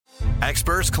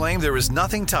Experts claim there is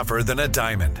nothing tougher than a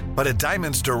diamond. But at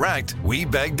Diamonds Direct, we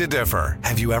beg to differ.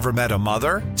 Have you ever met a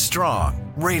mother? Strong,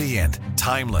 radiant,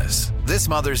 timeless. This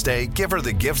Mother's Day, give her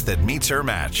the gift that meets her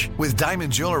match. With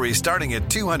diamond jewelry starting at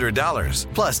 $200.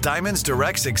 Plus Diamonds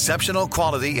Direct's exceptional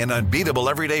quality and unbeatable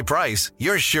everyday price,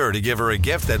 you're sure to give her a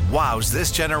gift that wows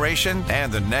this generation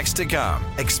and the next to come.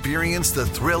 Experience the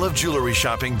thrill of jewelry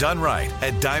shopping done right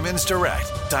at Diamonds Direct.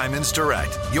 Diamonds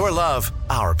Direct. Your love,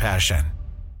 our passion.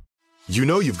 You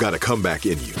know you've got a comeback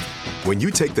in you. When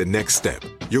you take the next step,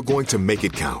 you're going to make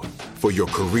it count. For your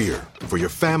career, for your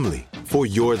family, for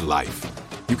your life.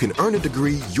 You can earn a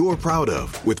degree you're proud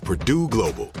of with Purdue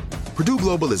Global. Purdue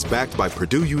Global is backed by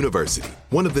Purdue University,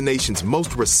 one of the nation's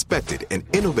most respected and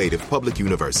innovative public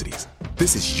universities.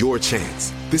 This is your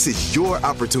chance. This is your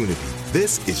opportunity.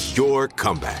 This is your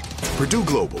comeback. Purdue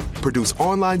Global, Purdue's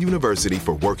online university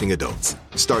for working adults.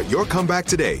 Start your comeback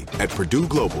today at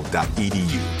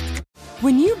purdueglobal.edu.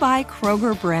 When you buy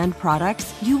Kroger brand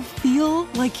products, you feel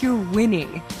like you're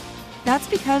winning. That's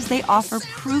because they offer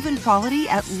proven quality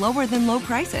at lower than low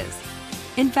prices.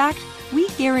 In fact, we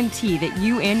guarantee that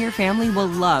you and your family will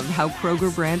love how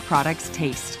Kroger brand products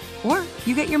taste, or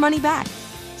you get your money back.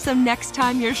 So next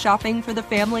time you're shopping for the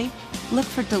family, look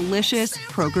for delicious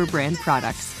Kroger brand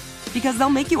products, because they'll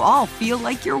make you all feel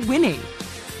like you're winning.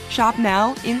 Shop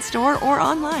now, in-store, or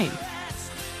online.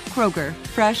 Kroger,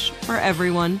 fresh for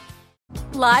everyone.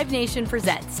 Live Nation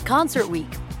presents Concert Week.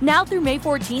 Now through May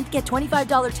 14th, get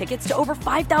 $25 tickets to over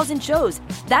 5,000 shows.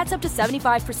 That's up to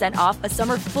 75% off a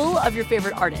summer full of your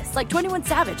favorite artists like 21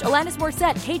 Savage, Alanis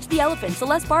Morissette, Cage the Elephant,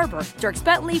 Celeste Barber, Dierks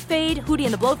Bentley, Fade, Hootie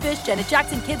and the Blowfish, Janet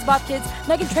Jackson, Kidz Bop Kids,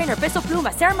 Meghan Trainor, Peso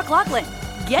Pluma, Sarah McLachlan.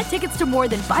 Get tickets to more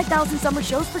than 5,000 summer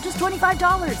shows for just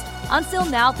 $25. On sale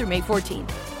now through May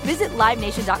 14th. Visit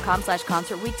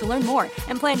LiveNation.com/Concert Week to learn more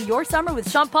and plan your summer with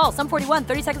Sean Paul, Sum 41,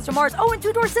 30 Seconds to Mars, and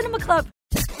Two Door Cinema Club.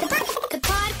 The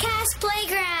Podcast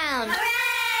Playground.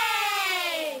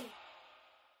 Hooray!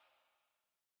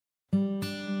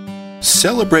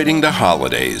 Celebrating the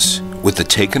holidays with the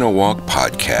Takin A Walk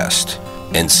Podcast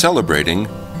and celebrating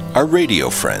our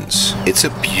radio friends. It's a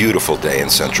beautiful day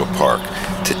in Central Park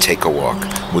to take a walk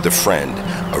with a friend,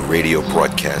 a radio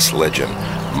broadcast legend,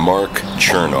 Mark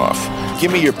Chernoff.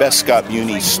 Give me your best Scott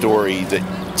Muni story that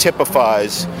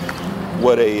typifies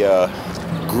what a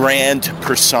grand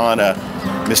persona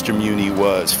Mr. Muni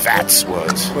was, Fats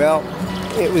was. Well,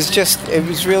 it was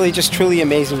really just truly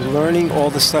amazing learning all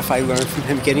the stuff I learned from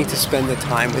him, getting to spend the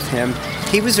time with him.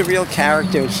 He was a real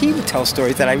character, and he would tell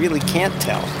stories that I really can't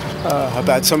tell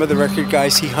about some of the record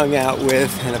guys he hung out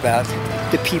with and about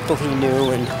the people he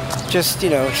knew. And just,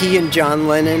 he and John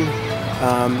Lennon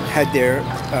had their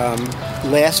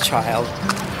last child.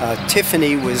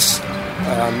 Tiffany was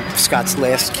Scott's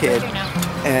last kid,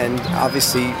 and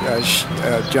obviously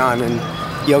John and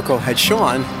Yoko had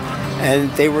Sean,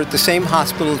 and they were at the same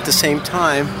hospital at the same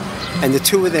time. And the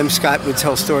two of them, Scott would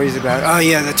tell stories about, oh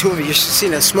yeah, the two of you should see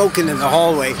them smoking in the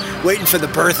hallway, waiting for the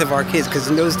birth of our kids, because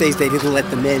in those days they didn't let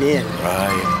the men in.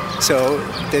 Right. So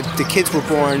the kids were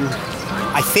born,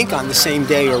 I think, on the same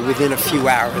day or within a few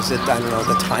hours. I don't know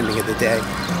the timing of the day.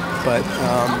 But,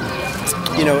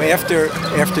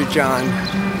 after John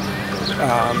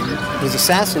was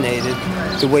assassinated,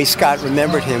 the way Scott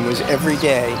remembered him was every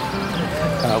day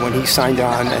when he signed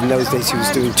on. In those days he was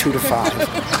doing 2 to 5.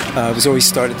 It was always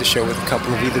started the show with a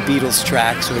couple of either Beatles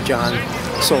tracks or John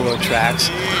solo tracks.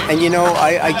 And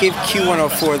I give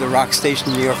Q104, the rock station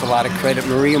in New York, a lot of credit.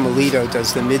 Maria Melito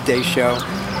does the midday show,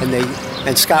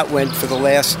 and Scott went for the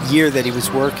last year that he was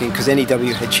working, because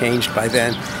NEW had changed by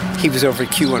then. He was over at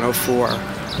Q104,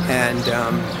 and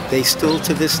they still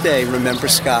to this day remember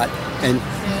Scott and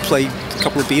play a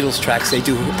couple of Beatles tracks they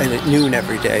do at noon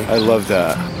every day. I love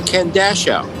that. Ken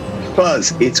Dashow.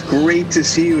 Buzz, it's great to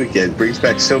see you again. Brings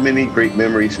back so many great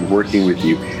memories of working with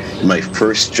you. My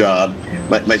first job,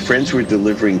 my friends were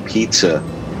delivering pizza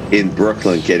in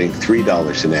Brooklyn, getting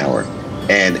 $3 an hour.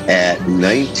 And at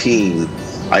 19,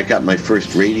 I got my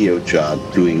first radio job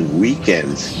doing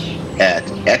weekends at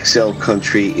XL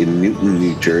Country in Newton,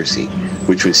 New Jersey,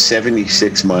 which was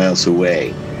 76 miles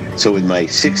away. So in my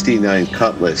 69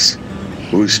 Cutlass,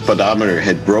 whose speedometer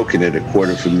had broken at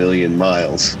 250,000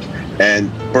 miles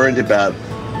and burned about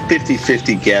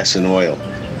 50-50 gas and oil,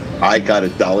 I got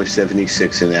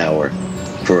 $1.76 an hour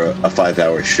for a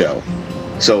 5-hour show.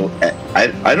 So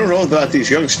I don't know about these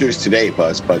youngsters today,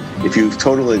 Buzz, but if you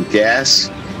total in gas,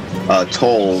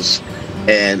 tolls,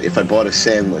 and if I bought a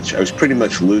sandwich, I was pretty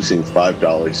much losing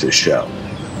 $5 a show.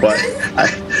 But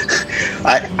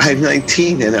I'm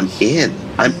 19 and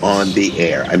I'm on the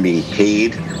air. I'm being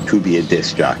paid to be a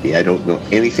disc jockey. I don't know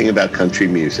anything about country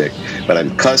music, but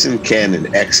I'm Cousin Ken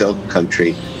in XL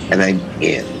Country, and I'm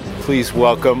in. Please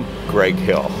welcome Greg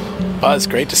Hill. Buzz,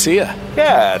 great to see you.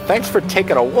 Yeah, thanks for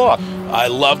taking a walk. I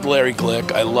loved Larry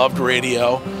Glick. I loved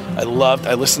radio. I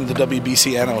listened to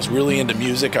WBCN. I was really into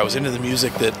music. I was into the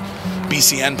music that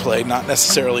BCN played, not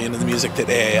necessarily into the music that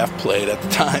AAF played at the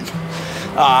time.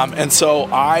 And so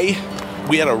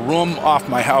we had a room off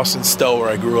my house in Stowe where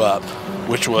I grew up,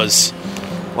 which was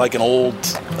like an old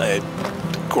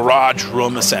garage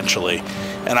room essentially.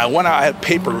 And I went out, I had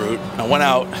paper route. I went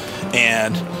out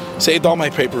and saved all my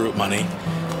paper route money,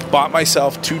 bought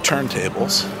myself 2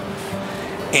 turntables,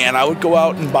 and I would go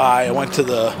out and I went to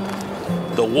the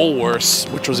Woolworths,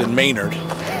 which was in Maynard,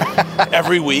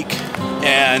 every week,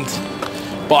 and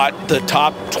bought the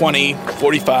top 20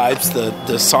 45s,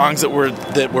 the songs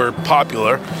that were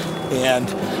popular, and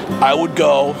I would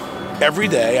go every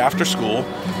day after school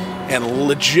and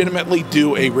legitimately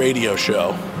do a radio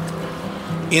show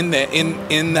in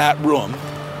that room,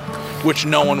 which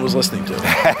no one was listening to.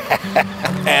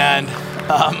 And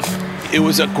it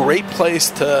was a great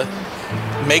place to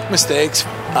make mistakes,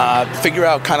 figure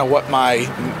out kind of what my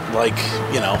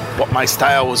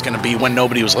style was going to be when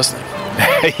nobody was listening.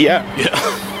 Yeah.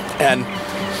 And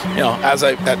as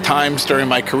at times during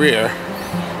my career,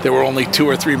 there were only 2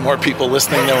 or 3 more people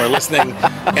listening than were listening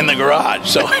in the garage.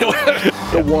 So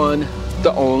the one,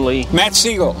 the only Matt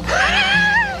Siegel,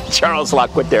 Charles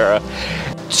Laquadera.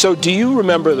 So do you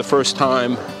remember the first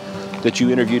time that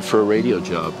you interviewed for a radio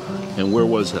job, and where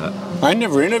was that? I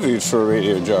never interviewed for a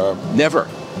radio job. Never?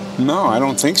 No, I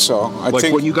don't think so. I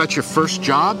think when you got your first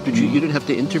job, you didn't have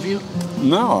to interview?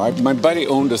 No, my buddy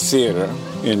owned a theater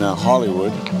in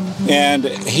Hollywood, and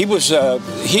he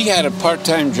had a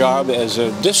part-time job as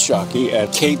a disc jockey at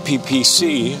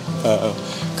KPPC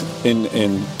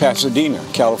in Pasadena,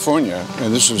 California.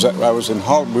 And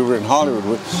we were in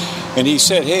Hollywood, and he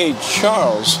said, "Hey,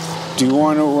 Charles, do you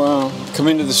want to come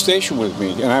into the station with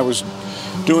me?" And I was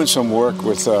doing some work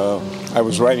with. I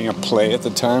was writing a play at the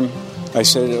time. I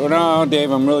said, "Oh, no,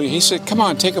 Dave, He said, "Come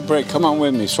on, take a break. Come on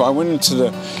with me." So I went into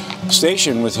the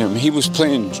station with him. He was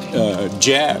playing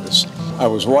jazz. I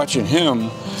was watching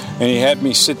him, and he had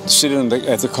me sit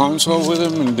at the console with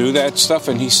him and do that stuff.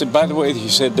 And he said, "By the way," he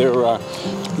said,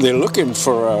 they're looking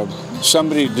for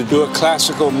somebody to do a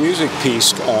classical music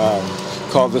piece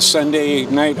called the Sunday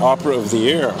Night Opera of the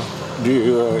Year. Do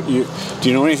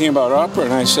you know anything about opera?"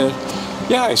 And I said,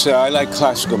 "Yeah." I said, "I like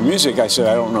classical music." I said,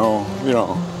 "I don't know,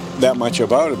 that much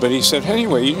about it." But he said,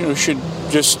 "Anyway, you should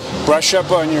just brush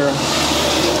up on your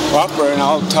opera, and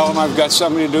I'll tell him I've got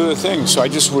somebody to do the thing." So I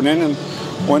just went in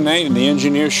one night, and the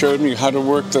engineer showed me how to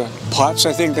work the pots,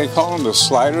 I think they call them, the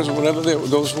sliders or whatever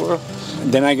those were.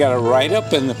 And then I got a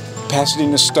write-up in the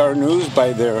Pasadena Star-News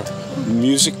by their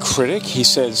music critic. He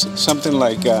says something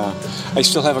like, I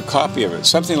still have a copy of it,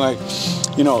 something like,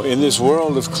 in this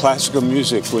world of classical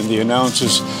music, when the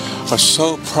announcers are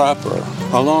so proper,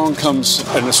 along comes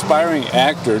an aspiring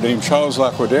actor named Charles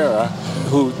Laquadera,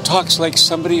 who talks like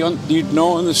somebody you'd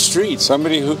know on the street,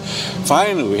 somebody who,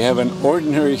 finally, we have an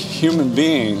ordinary human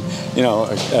being,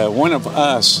 one of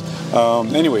us.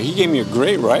 Anyway, he gave me a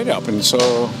great write-up, and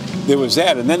so there was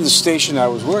that. And then the station I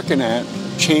was working at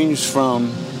changed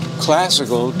from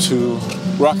classical to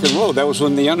rock and roll. That was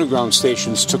when the underground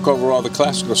stations took over all the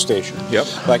classical stations. Yep.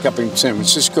 Like up in San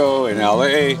Francisco, in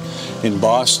LA, in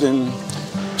Boston.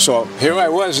 So here I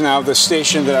was now, the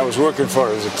station that I was working for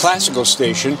was a classical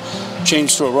station,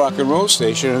 changed to a rock and roll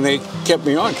station, and they kept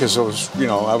me on because I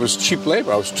was cheap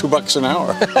labor. I was $2 an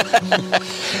hour.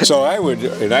 So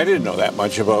and I didn't know that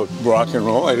much about rock and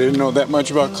roll. I didn't know that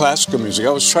much about classical music.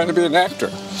 I was trying to be an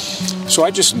actor. So I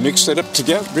just mixed it up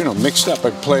together,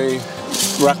 I'd play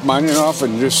Rachmaninoff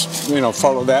and just,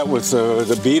 follow that with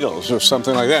the Beatles or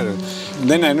something like that. And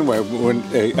then anyway, when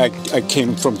I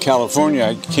came from California,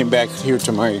 I came back here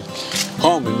to my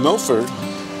home in Milford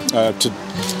to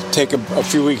take a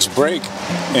few weeks break.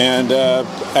 And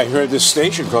I heard this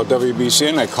station called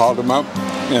WBCN. I called him up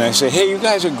and I said, "Hey, you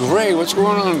guys are great. What's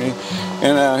going on?"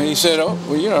 And he said, "Oh,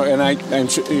 well, and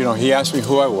he asked me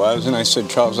who I was, and I said,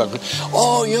 Charles Laquadera.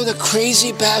 "Oh, you're the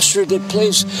crazy bastard that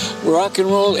plays rock and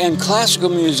roll and classical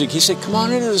music." He said, "Come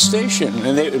on into the station."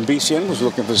 And BCN was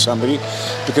looking for somebody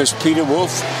because Peter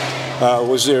Wolf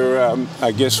was their,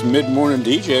 I guess, mid-morning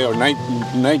DJ or night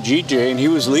DJ, and he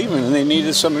was leaving, and they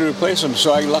needed somebody to replace him.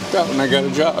 So I lucked out, and I got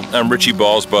a job. I'm Richie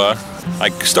Ballsbaugh. I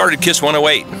started KISS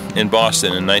 108 in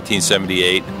Boston in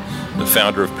 1978. the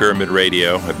founder of Pyramid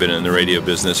Radio. I've been in the radio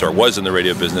business, or was in the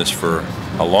radio business, for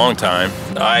a long time.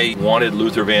 I wanted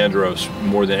Luther Vandross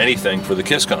more than anything for the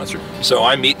Kiss concert. So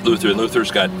I meet Luther, and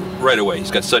Luther's got, right away, he's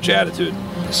got such attitude.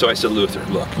 So I said, Luther,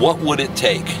 look, what would it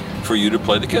take for you to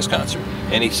play the Kiss concert?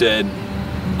 And he said,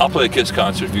 I'll play the Kiss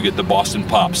concert if you get the Boston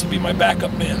Pops to be my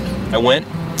backup band. I went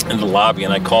in the lobby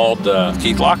and I called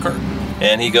Keith Lockhart,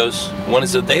 and he goes, when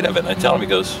is the date of it? And I tell him, he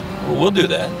goes, well, we'll do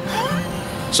that.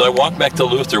 So I walked back to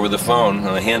Luther with the phone, and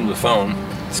I hand him the phone.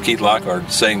 It's Keith Lockhart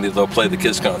saying that they'll play the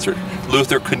Kiss concert.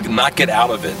 Luther could not get out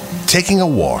of it. Taking a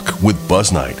Walk with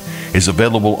Buzz Knight is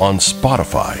available on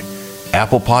Spotify,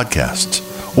 Apple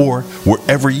Podcasts, or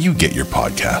wherever you get your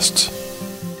podcasts.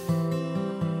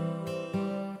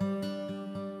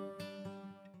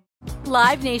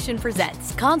 Live Nation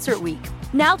presents Concert Week.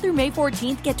 Now through May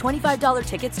 14th, get $25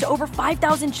 tickets to over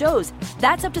 5,000 shows.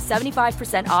 That's up to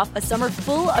 75% off a summer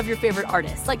full of your favorite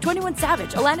artists like 21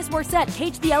 Savage, Alanis Morissette,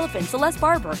 Cage the Elephant, Celeste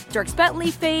Barber, Dierks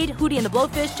Bentley, Fade, Hootie and the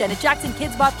Blowfish, Janet Jackson,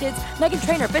 Kids Bop Kids, Meghan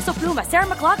Trainor, Peso Pluma, Sarah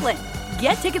McLachlan.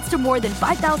 Get tickets to more than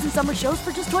 5,000 summer shows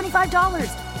for just $25.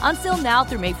 Until now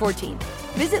through May 14th.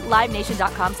 Visit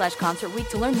livenation.com/Concert Week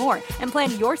to learn more and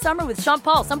plan your summer with Sean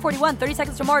Paul, Sum 41, 30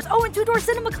 Seconds to Mars, and Two Door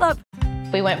Cinema Club.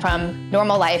 We went from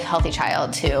normal life, healthy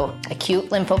child to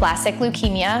acute lymphoblastic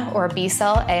leukemia, or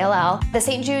B-cell ALL. The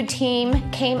St. Jude team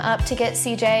came up to get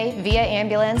CJ via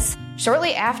ambulance.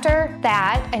 Shortly after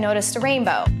that, I noticed a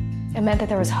rainbow. It meant that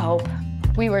there was hope.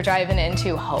 We were driving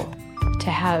into hope.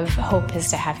 To have hope is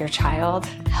to have your child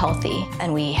healthy,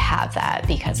 and we have that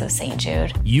because of St.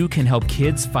 Jude. You can help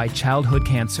kids fight childhood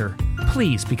cancer.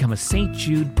 Please become a St.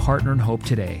 Jude Partner in Hope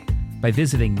today by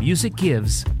visiting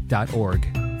musicgives.org.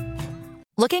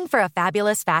 Looking for a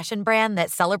fabulous fashion brand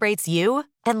that celebrates you?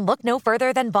 Then look no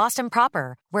further than Boston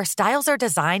Proper, where styles are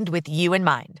designed with you in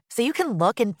mind, so you can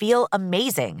look and feel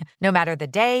amazing, no matter the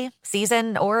day,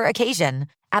 season, or occasion.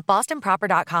 At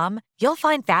bostonproper.com, you'll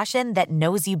find fashion that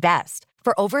knows you best.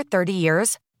 For over 30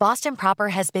 years, Boston Proper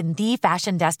has been the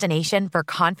fashion destination for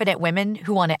confident women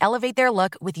who want to elevate their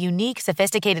look with unique,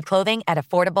 sophisticated clothing at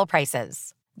affordable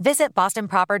prices. Visit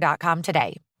bostonproper.com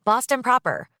today. Boston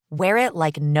Proper. Wear it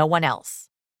like no one else.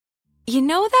 You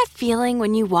know that feeling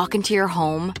when you walk into your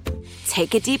home,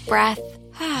 take a deep breath,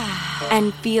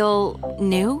 and feel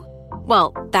new?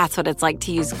 Well, that's what it's like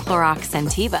to use Clorox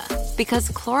Scentiva. Because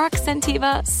Clorox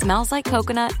Scentiva smells like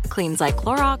coconut, cleans like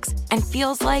Clorox, and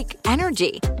feels like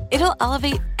energy. It'll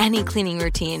elevate any cleaning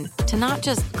routine to not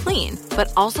just clean,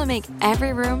 but also make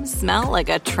every room smell like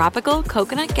a tropical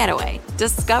coconut getaway.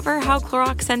 Discover how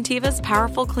Clorox Scentiva's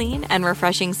powerful clean and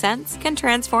refreshing scents can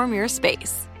transform your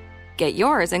space. Get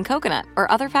yours in coconut or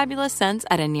other fabulous scents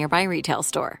at a nearby retail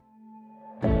store.